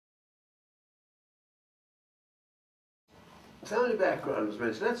family background was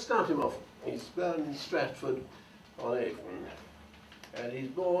mentioned. Let's start him off. He's born in Stratford-on-Avon, and he's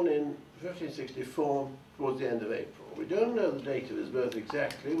born in 1564 towards the end of April. We don't know the date of his birth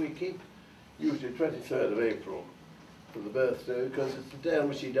exactly. We keep usually 23rd of April for the birthday because it's the day on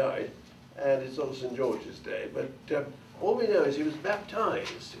which he died, and it's also St. George's Day. But all we know is he was baptized,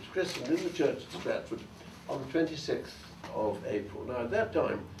 he was christened in the church at Stratford on the 26th of April. Now at that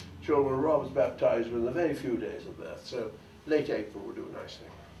time, children were always baptized within a very few days of birth, so late April would do nicely.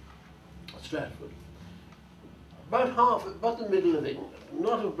 Stratford. About the middle of England,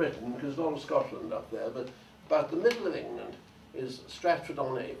 not of Britain, because there's a lot of Scotland up there, but about the middle of England is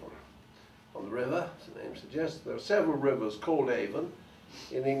Stratford-on-Avon. On the river, as the name suggests, there are several rivers called Avon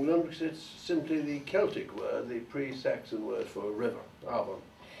in England, because it's simply the Celtic word, the pre-Saxon word for a river, Avon.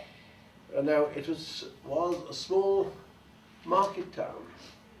 And now it was a small market town,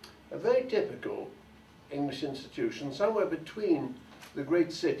 a very typical English institution, somewhere between the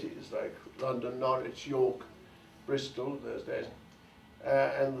great cities like London, Norwich, York, Bristol, those days,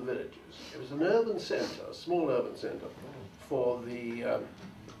 and the villages. It was an urban centre, a small urban centre, for the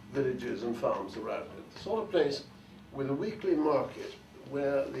villages and farms around it. The sort of place with a weekly market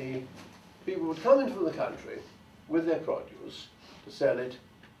where the people would come in from the country with their produce to sell it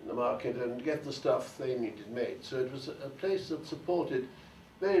in the market and get the stuff they needed made. So it was a place that supported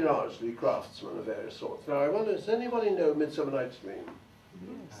very largely craftsmen of various sorts. Now I wonder, does anybody know Midsummer Night's Dream?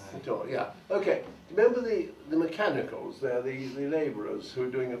 Yes. At all? Yeah. Okay. Remember the mechanicals there, the labourers who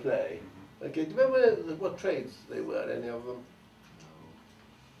were doing a play? Okay. Do you remember what trades they were, any of them?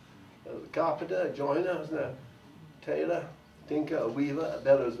 The carpenter, a joiner, wasn't there? Tailor, tinker, a weaver, a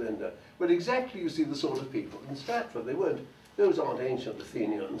bellows vendor. But exactly, you see, the sort of people. In Stratford, they weren't, those aren't ancient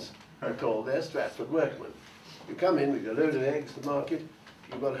Athenians at all, they're Stratford workmen. You come in with your load of eggs to market,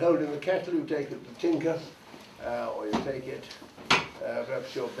 you've got a hole in the kettle, you take it to tinker, or you take it,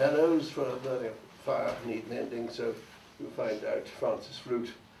 perhaps your bellows for burning fire need mending, so you find out Francis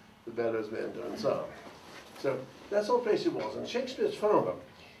Flute, the bellows vendor, and so on. So that's all place it was. And Shakespeare's father,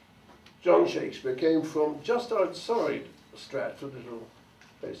 John Shakespeare, came from just outside Stratford, a little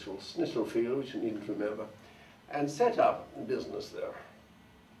place called Snitterfield, which you needn't remember, and set up in business there.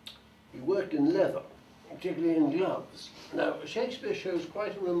 He worked in leather, particularly in gloves. Now, Shakespeare shows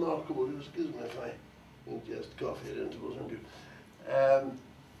quite a remarkable, excuse me if I ingest coffee at intervals, and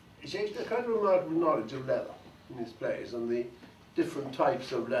Shakespeare quite a remarkable knowledge of leather in his plays, and the different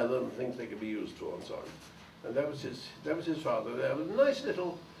types of leather and things they could be used for and so on. And that was his father. There was a nice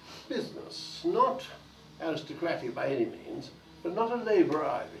little business, not aristocratic by any means, but not a labourer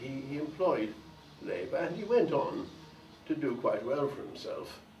either. He employed labour, and he went on to do quite well for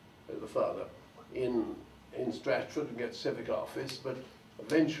himself, the father, in Stratford and get civic office, but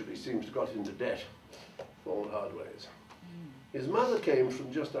eventually seems to got into debt for all hard ways. His mother came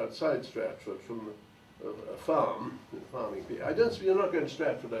from just outside Stratford, from a farm, farming people. I don't. You're not going to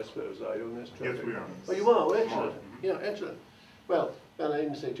Stratford, I suppose, are you? Yes, we are. Oh, you are. Oh, excellent. Yeah, excellent. Well, then I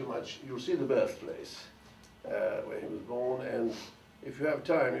didn't say too much. You'll see the birthplace where he was born, and if you have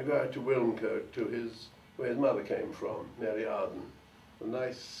time, you go out to Wilmcote, to where his mother came from, Mary Arden, a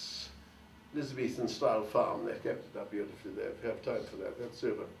nice Elizabethan-style farm. They've kept it up beautifully there. If you have time for that, that's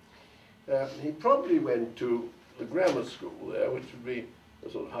super. He probably went to the grammar school there, which would be a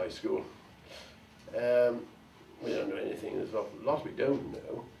sort of high school. We don't know anything. There's a lot we don't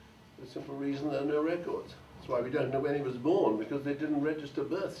know. For the simple reason there are no records. That's why we don't know when he was born, because they didn't register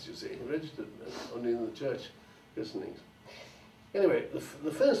births, you see. They registered only in the church christenings. Anyway,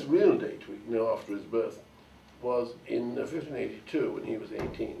 the first real date we know after his birth was in 1582, when he was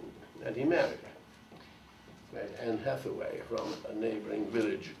 18, and he married Anne Hathaway from a neighbouring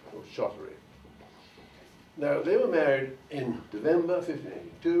village called Shottery. Now, they were married in November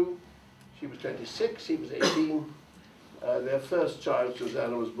 1582. She was 26, he was 18. Their first child,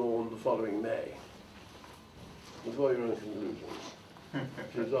 Susanna, was born the following May. Before your own conclusions.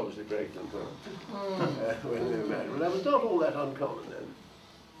 She was obviously pregnant when they were married. Well, that was not all that uncommon then,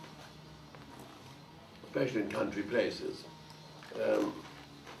 especially in country places. Well,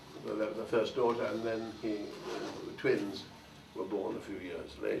 that was the first daughter, and then the twins were born a few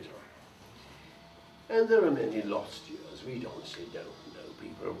years later. And there are many lost years. We honestly don't know.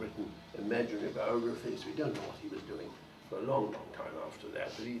 People have written imaginary biographies. We don't know what he was doing for a long, long time after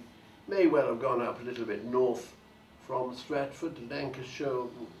that. But he may well have gone up a little bit north from Stratford to Lancashire,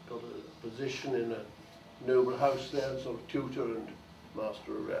 got a position in a noble house there, sort of tutor and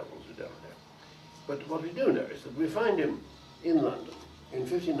master of revels, we don't know. But what we do know is that we find him in London in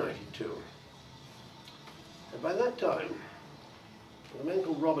 1592. And by that time, a man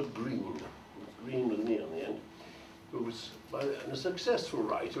called Robert Greene with an E on the end, who was a successful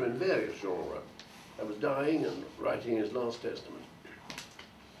writer in various genres, and was dying and writing his last testament.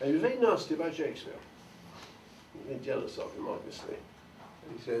 And he was very nasty about Shakespeare. Very jealous of him, obviously.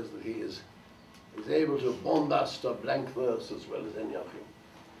 And he says that he is able to bombast a blank verse as well as any of you.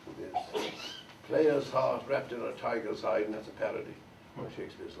 With his player's heart wrapped in a tiger's hide, and that's a parody of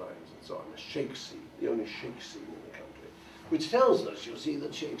Shakespeare's lines and so on. A shake scene, the only shake scene in the country. Which tells us, you see,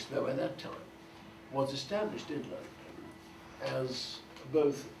 that Shakespeare by that time was established in London as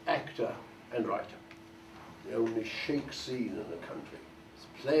both actor and writer. The only shake scene in the country. His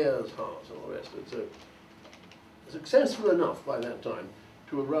player's heart and all the rest of it. So successful enough by that time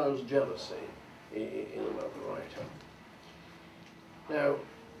to arouse jealousy in another writer. Now,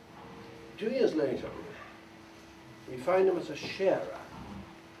 2 years later, we find him as a sharer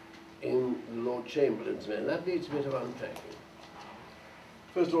in the Lord Chamberlain's men. That needs a bit of unpacking.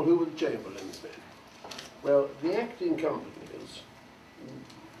 First of all, who were the Chamberlain's men? Well, the acting companies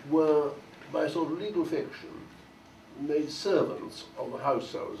were, by a sort of legal fiction, made servants of the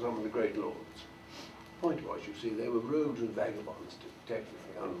households of the great lords. The point was, you see, they were rogues and vagabonds,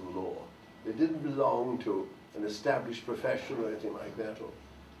 technically, under the law. They didn't belong to an established profession or anything like that, or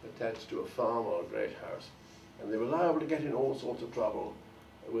attached to a farm or a great house. And they were liable to get in all sorts of trouble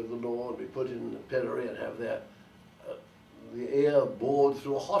with the law and be put in the pillory and have their the ear bored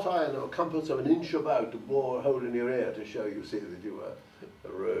through a hot iron of a compass of 1 inch about to bore a hole in your ear to show you see that you were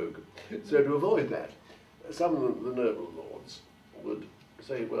a rogue. So to avoid that, some of the noble lords would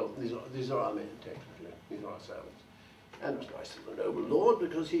say, well, these are our men, technically, these are our servants. And it was nice of the noble lord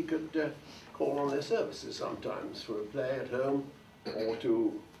because he could call on their services sometimes for a play at home or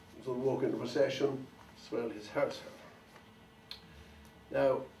to sort of walk in a procession, swell his household.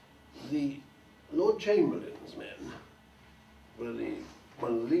 Now, the Lord Chamberlain's men were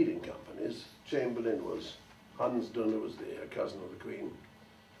one of the leading companies. Chamberlain was Hunsdon, who was the cousin of the Queen,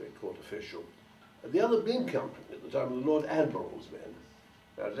 great court official. The other big company at the time was the Lord Admiral's men.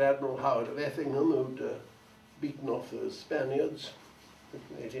 That was Admiral Howard of Effingham, who'd beaten off the Spaniards in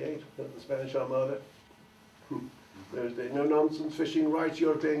 1888, the Spanish Armada. Those days, no nonsense, fishing rights,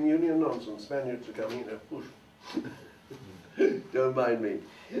 European Union nonsense. Spaniards are coming, whoosh. Don't mind me.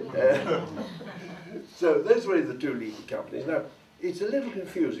 So those were the two leading companies. Now, it's a little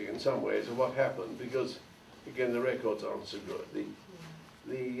confusing in some ways of what happened because, again, the records aren't so good.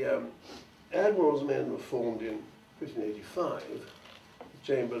 The Admiral's men were formed in 1585, the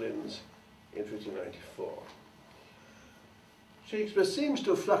Chamberlain's in 1594. Shakespeare seems to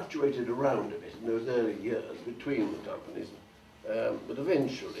have fluctuated around a bit in those early years between the companies, but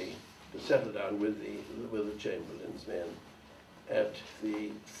eventually to settle down with the Chamberlain's men at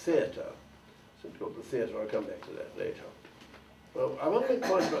the theatre, something called the theatre. I'll come back to that later. Well, I want to make a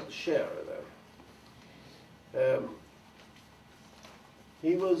point about the sharer, though.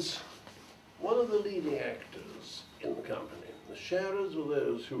 He was one of the leading actors in the company. The sharers were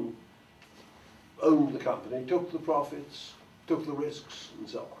those who owned the company, took the profits, took the risks, and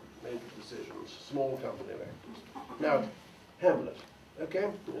so on, made the decisions. Small company of actors. Now, Hamlet, okay?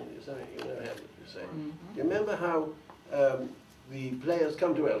 You know Hamlet, you say. Mm-hmm. You remember how the players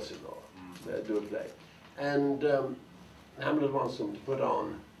come to Elsinore, do a play, and Hamlet wants them to put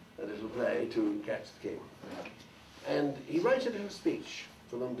on a little play to catch the king. And he writes a little speech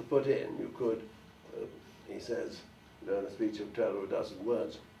for them to put in. You could, he says, learn a speech of 12 or a dozen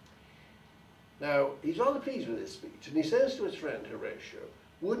words. Now, he's rather pleased with this speech, and he says to his friend Horatio,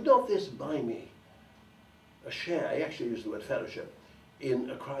 would not this buy me a share, he actually used the word fellowship, in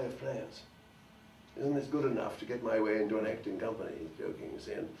a cry of players? Isn't this good enough to get my way into an acting company? He's joking, you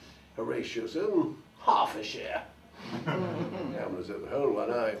see, and Horatio said, half a share. Hamlet said, the whole one,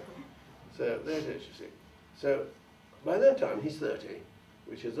 aye. So there it is, you see. So by that time, he's 30,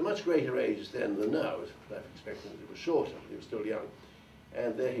 which is a much greater age then than now. His life expectancy was shorter, but he was still young.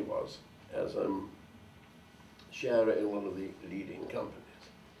 And there he was, as a sharer in one of the leading companies.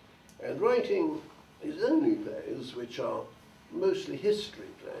 And writing his only plays, which are mostly history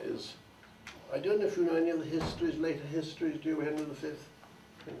plays. I don't know if you know any of the histories, later histories. Do you, Henry V,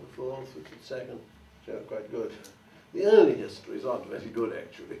 Henry IV, Richard II? Which are quite good. The early histories aren't very good,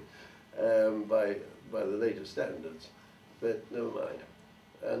 actually, by the later standards, but never mind.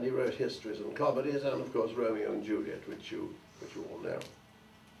 And he wrote histories and comedies, and of course Romeo and Juliet, which you all know.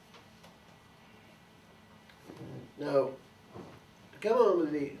 Now, to come on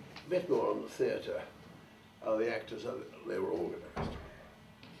with a bit more on the theatre, how the actors, they were organised.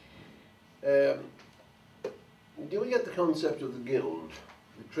 Do we get the concept of the guild,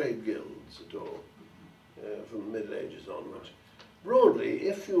 the trade guilds at all, from the Middle Ages onwards? Broadly,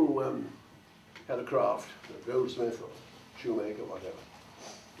 if you had a craft, a goldsmith or shoemaker, whatever,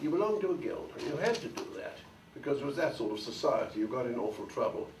 you belonged to a guild, and you had to do that, because it was that sort of society. You got in awful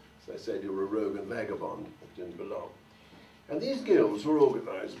trouble. As I said, you were a rogue and vagabond if you didn't belong. And these guilds were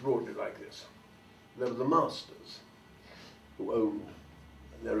organized broadly like this. There were the masters, who owned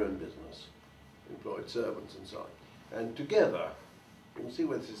their own business, employed servants and so on. And together, you can see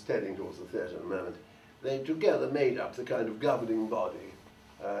where this is tending towards the theatre in a moment, they together made up the kind of governing body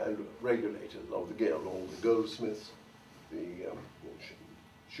and regulators of the guild, all the goldsmiths, the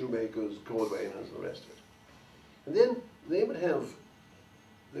shoemakers, cordwainers, and the rest of it. And then they would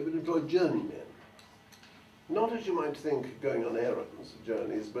employ journeymen. Not as you might think, going on errands,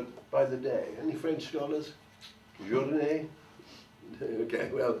 journeys, but by the day. Any French scholars? Journée? Okay,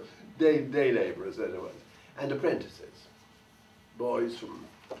 well, day labourers, as it was. And apprentices. Boys from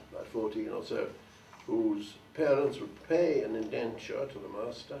about 14 or so, whose parents would pay an indenture to the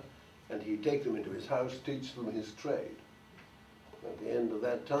master, and he'd take them into his house, teach them his trade. At the end of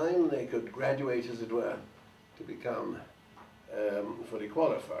that time, they could graduate, as it were, to become fully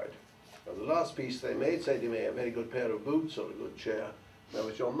qualified. And the last piece they made said, you may have a very good pair of boots or a good chair. That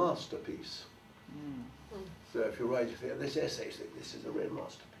was your masterpiece. So if you write this essay, say, this is a real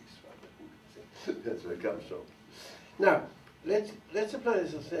masterpiece. Right? That's where it comes from. Now, let's apply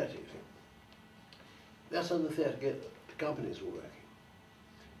this to theatre. That's how the theatre companies were working.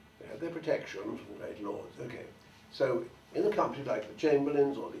 They had their protection from the great lords. Okay. So in a company like the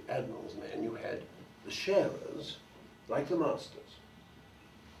chamberlains or the admiral's men, you had the sharers, like the masters.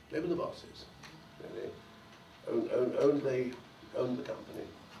 They were the bosses. They owned the company,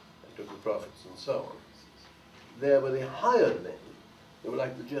 and took the profits and so on. There were the hired men. They were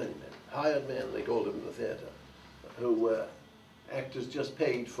like the journeymen. Hired men, they called them in the theatre, who were actors just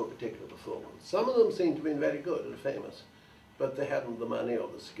paid for particular performance. Some of them seemed to have been very good and famous, but they hadn't the money or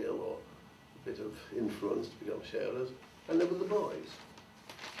the skill or a bit of influence to become sharers. And there were the boys,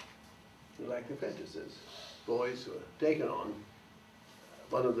 who were like the apprentices. Boys who were taken on.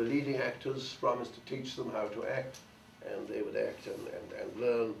 One of the leading actors promised to teach them how to act, and they would act and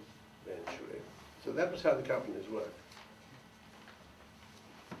learn eventually. So that was how the companies worked.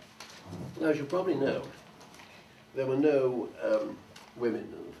 Now, as you probably know, there were no women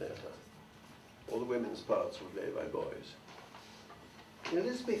in the theatre. All the women's parts were played by boys. The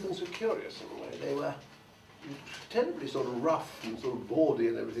Elizabethans were curious in a way. They were terribly sort of rough and sort of bawdy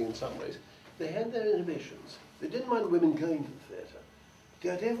and everything in some ways. They had their inhibitions. They didn't mind women going to the theatre.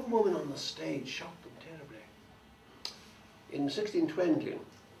 The idea of a woman on the stage shocked them terribly. In 1620,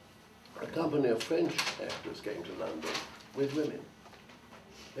 a company of French actors came to London with women.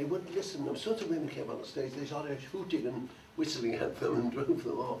 They wouldn't listen. As soon as the women came on the stage, they started hooting and whistling at them and drove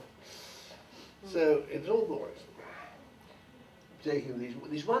them off. So it's all boys taking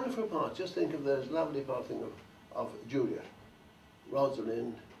these wonderful parts. Just think of those lovely parts of Juliet,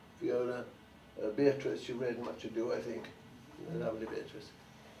 Rosalind, Fiona, Beatrice. You read Much Ado, I think. Lovely Beatrice.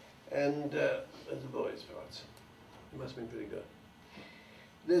 And the boys' parts. It must have been pretty good.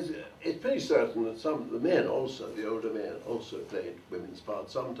 It's pretty certain that some of the men also, the older men, also played women's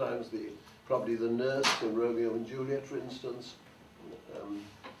parts. Sometimes probably the nurse in Romeo and Juliet, for instance,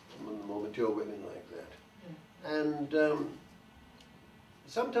 the more mature women like that. And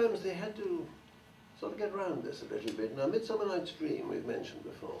sometimes they had to sort of get around this a little bit. Now, Midsummer Night's Dream, we've mentioned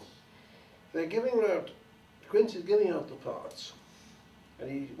before. They're giving out, Quincy's giving out the parts, and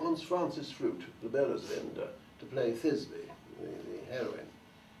he wants Frances Fruit, the bellows vendor, to play Thisbe, the heroine.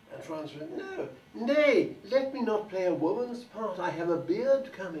 And Frances went, no, nay, let me not play a woman's part, I have a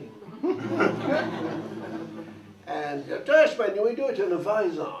beard coming. And Trashman, you will do it in a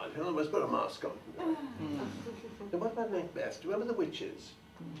visor, you know, must put a mask on. And what about Macbeth? Do you remember the witches?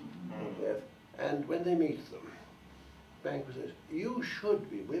 Macbeth. And when they meet them, Banquo says, you should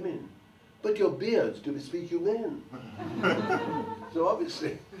be women, but your beards do bespeak you men. So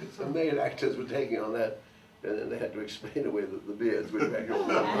obviously, some male actors were taking on that, and then they had to explain away that the beards were back on.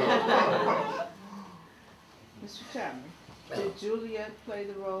 Mr. Chapman, did Juliet play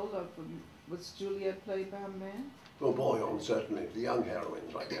the role of, was Juliet played by a man? Well, boy, certainly. The young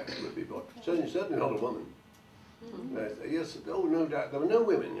heroines like that would be boy. Certainly not a woman. Yes, oh, no doubt. There were no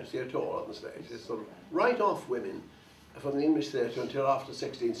women, you see, at all on the stage. It's sort of right off women from the English theatre until after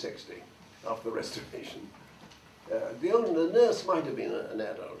 1660, after the Restoration. The nurse might have been an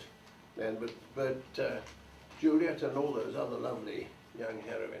adult, but Juliet and all those other lovely young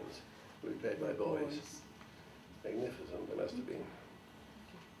heroines were played by boys. Magnificent, they must have been.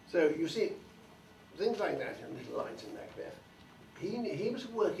 So, you see, things like that in little lines in Macbeth. He was a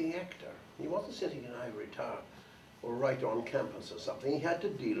working actor. He wasn't sitting in ivory tower or right on campus or something. He had to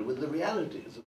deal with the realities of